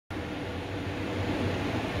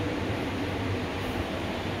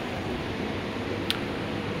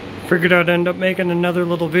Figured I'd end up making another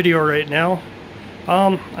little video right now.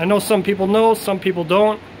 I know some people know, some people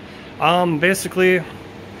don't. Basically,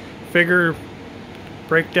 figure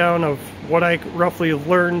breakdown of what I roughly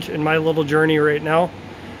learned in my little journey right now.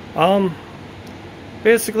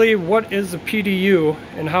 Basically, what is a PDU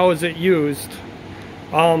and how is it used?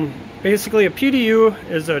 Basically, a PDU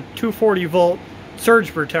is a 240 volt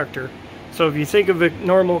surge protector. So if you think of a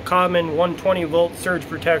normal common 120 volt surge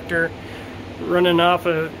protector running off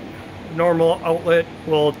a normal outlet,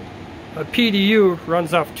 well, a PDU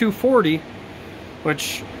runs off 240,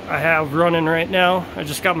 which I have running right now. I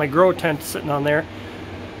just got my grow tent sitting on there,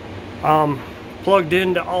 plugged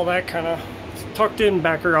into all that kind of tucked in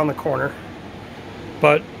back around the corner.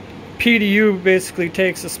 But PDU basically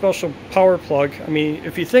takes a special power plug. I mean,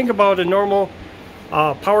 if you think about a normal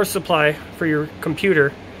power supply for your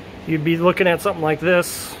computer, you'd be looking at something like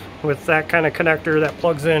this with that kind of connector that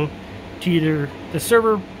plugs in to either the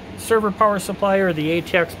server power supply or the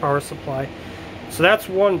ATX power supply. So that's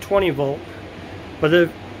 120 volt. But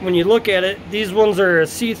when you look at it, these ones are a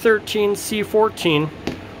C13, C14,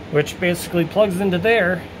 which basically plugs into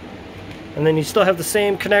there, and then you still have the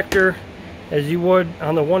same connector as you would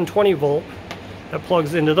on the 120 volt that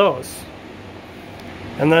plugs into those.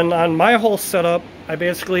 And then on my whole setup, I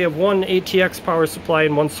basically have one ATX power supply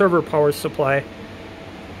and one server power supply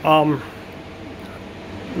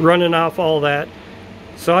running off all that.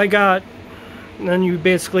 So I got, and then you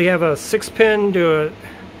basically have a 6-pin to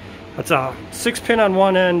that's a 6-pin on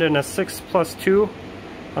one end and a 6+2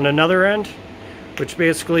 on another end, which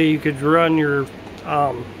basically you could run your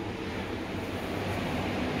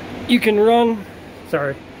you can run,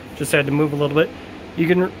 sorry, just had to move a little bit. You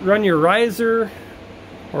can run your riser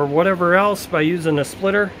or whatever else by using a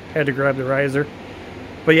splitter. Had to grab the riser.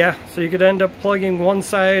 But yeah, so you could end up plugging one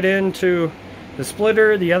side into the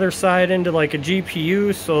splitter, the other side into like a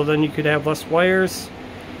GPU, so then you could have less wires.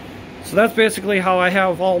 So that's basically how I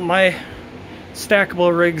have all my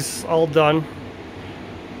stackable rigs all done.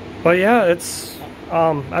 But yeah, it's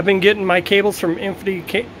I've been getting my cables from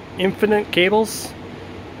Infinite Cables.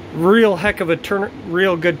 Real heck of a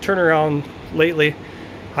real good turnaround lately.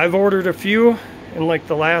 I've ordered a few in like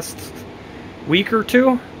the last week or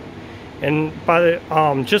two, and by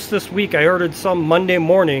the just this week I ordered some Monday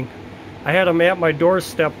morning. I had them at my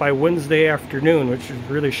doorstep by Wednesday afternoon, which is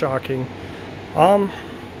really shocking. But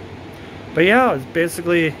yeah, it's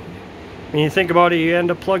basically, when you think about it, you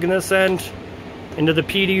end up plugging this end into the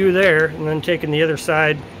PDU there, and then taking the other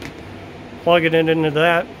side, plugging it into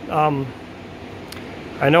that.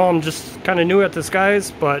 I know I'm just kind of new at this,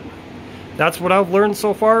 guys, but that's what I've learned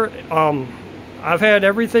so far. I've had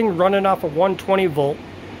everything running off of 120 volt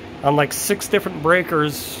on like 6 different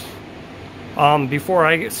breakers before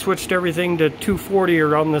I switched everything to 240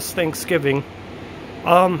 around this Thanksgiving.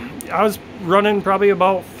 I was running probably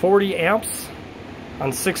about 40 amps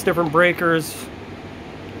on 6 different breakers.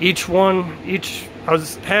 I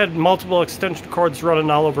had multiple extension cords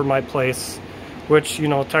running all over my place, which, you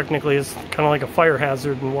know, technically is kind of like a fire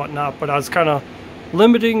hazard and whatnot, but I was kind of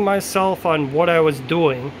limiting myself on what I was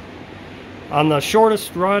doing. On the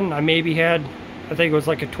shortest run, I maybe had, I think it was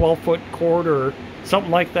like a 12-foot cord or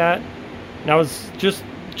something like that, and I was just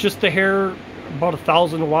a hair about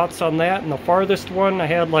 1,000 watts on that. And the farthest one I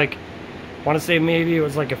had, like, I want to say maybe it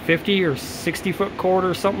was like a 50 or 60-foot cord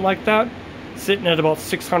or something like that, sitting at about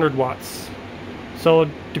 600 watts. So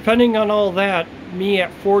depending on all that, me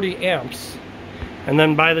at 40 amps. And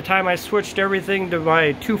then by the time I switched everything to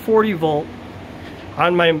my 240 volt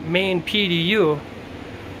on my main PDU,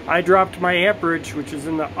 I dropped my amperage, which is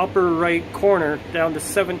in the upper right corner, down to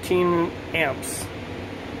 17 amps.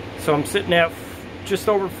 So I'm sitting at just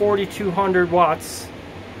over 4,200 watts,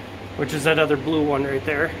 which is that other blue one right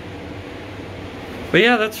there. But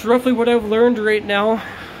yeah, that's roughly what I've learned right now.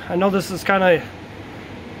 I know this is kind of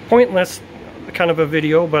pointless kind of a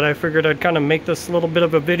video, but I figured I'd kind of make this a little bit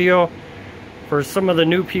of a video for some of the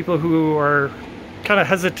new people who are kind of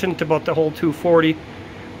hesitant about the whole 240.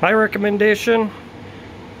 My recommendation,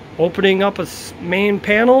 opening up a main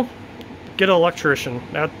panel, get an electrician.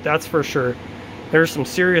 That's for sure. There's some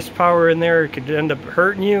serious power in there. It could end up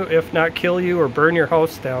hurting you, if not kill you, or burn your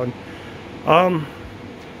house down.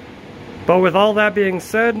 But with all that being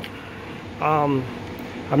said, I'm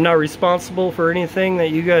not responsible for anything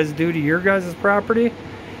that you guys do to your guys' property.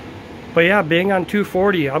 But yeah, being on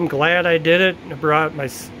 240, I'm glad I did it. It brought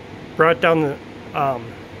down the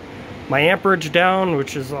my amperage down,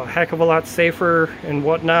 which is a heck of a lot safer and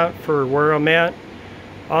whatnot for where I'm at.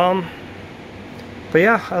 But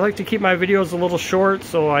yeah, I like to keep my videos a little short,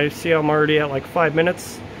 so I see I'm already at like 5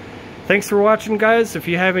 minutes. thanks for watching, guys. If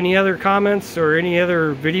you have any other comments or any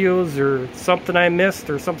other videos or something I missed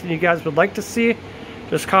or something you guys would like to see,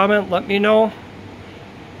 just comment, let me know.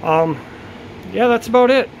 Yeah, that's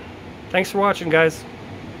about it. Thanks for watching, guys.